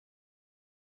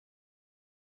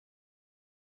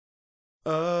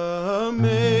Amazing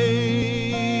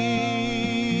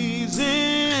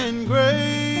grace,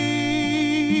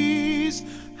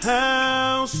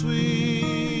 how sweet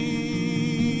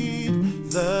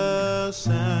the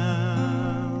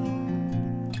sound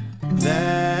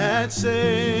that saved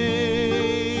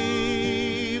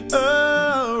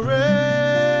a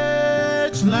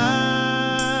wretch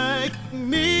like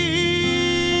me.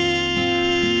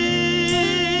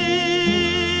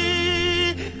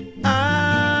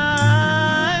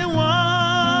 I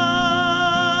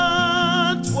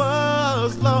once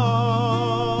was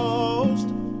lost,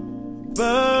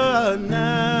 but now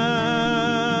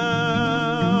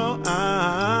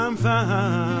I'm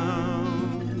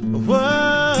found.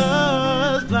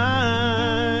 Was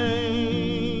blind,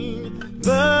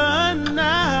 but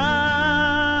now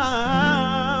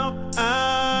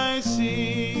I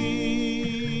see.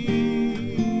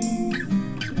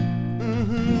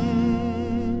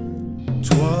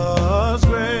 'Twas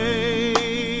grace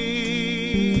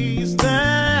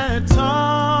that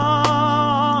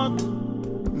taught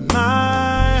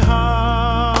my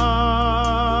heart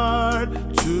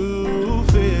to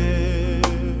fear,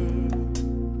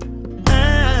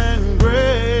 and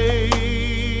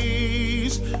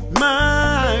grace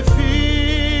my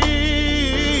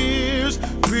fears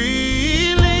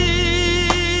relieved.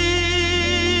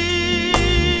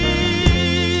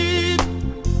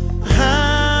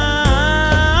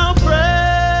 How precious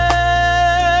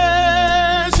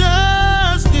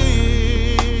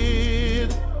did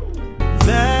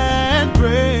that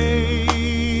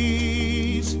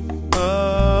grace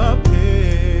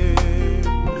appear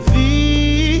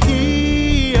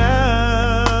the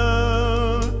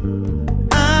hour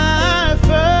I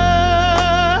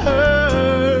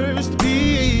first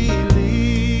believed.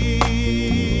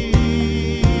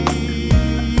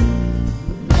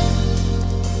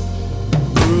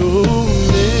 Through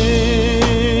many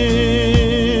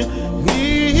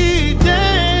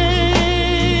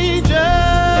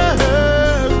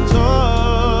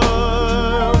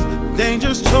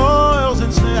dangerous toils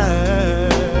and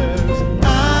snares,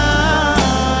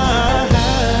 I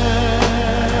have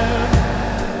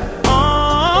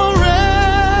already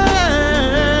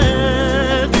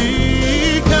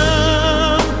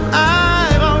come.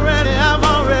 I've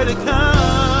already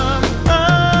come.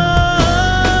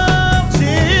 Oh,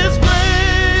 'tis grace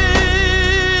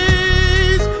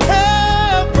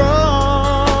have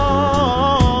brought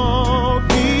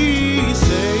me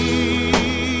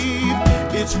safe.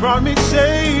 It's brought me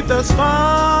safe thus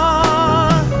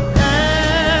far,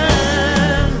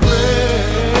 and grace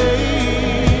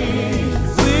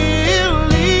will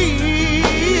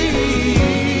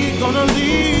gonna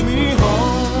lead me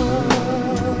home.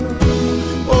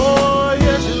 Oh,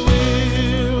 yes it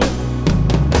will.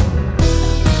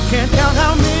 Can't count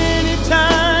how many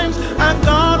times I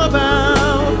thought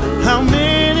about how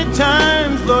many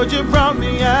times, Lord, you brought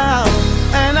me out,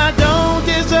 and I don't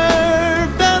deserve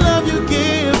the love you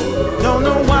give. Don't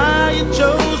know why you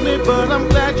chose me, but I'm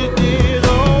glad you did.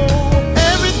 Oh,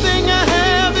 everything I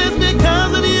have is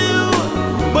because of you,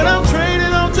 but I'll trade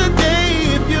it on today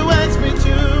if you ask me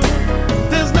to.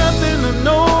 There's nothing or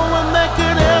no one that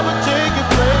could ever take your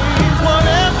place.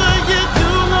 Whatever you do,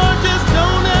 Lord, just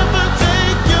don't ever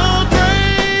take your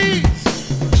grace.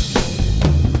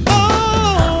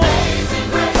 Oh,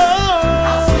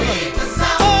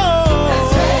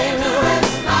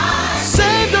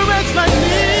 saved a wretch like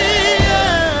me.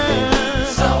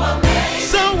 So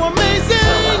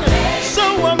amazing, so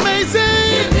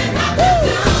amazing.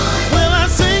 Will I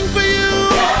sing for you?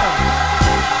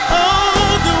 Oh,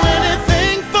 do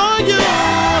anything for you.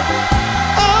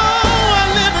 Oh, I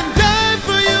live and die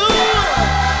for you.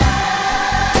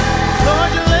 Lord,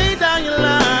 you laid down your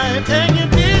life and you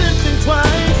didn't think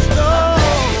twice. Oh,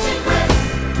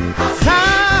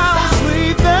 how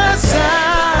sweet the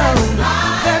sound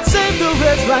that saved a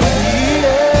wretch like me.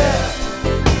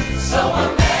 So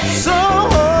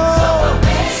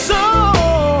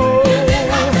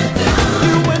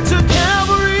you went to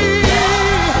Calvary,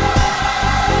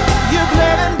 you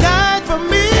bled and died for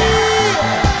me,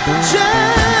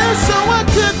 just so I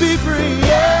could be free.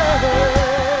 Yeah.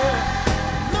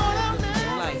 Lord, I'll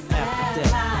never Life after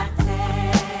death.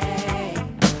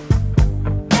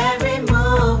 Every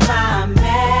move I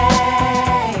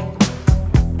make,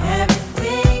 every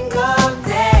single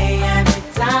day, every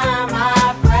time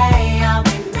I pray, I'll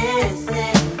be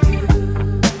missing you.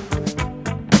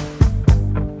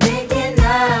 Thinking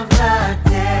of the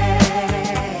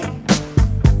day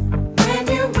when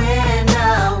you went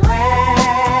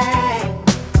away.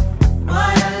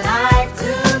 What a life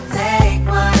to take,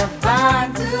 what a bond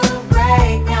to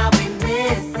break. I'll be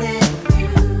missing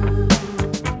you.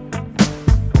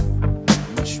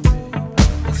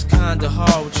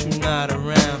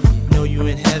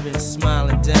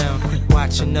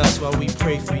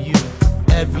 pray for you.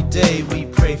 Every day we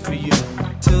pray for you.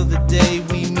 Till the day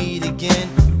we meet again.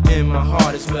 In my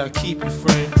heart is where I keep you,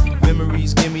 friend.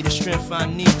 Memories give me the strength I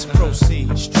need to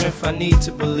proceed. Strength I need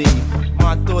to believe.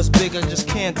 My thoughts big, I just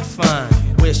can't define.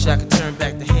 Wish I could turn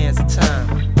back the hands of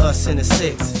time. Us in the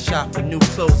six, shop for new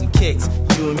clothes and kicks.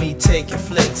 You and me taking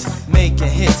flicks, making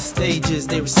hits. Stages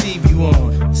they receive you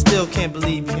on. Still can't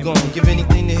believe you're gone. Give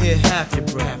anything to hear half your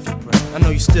breath. I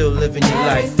know you still living your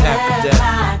life after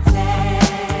death.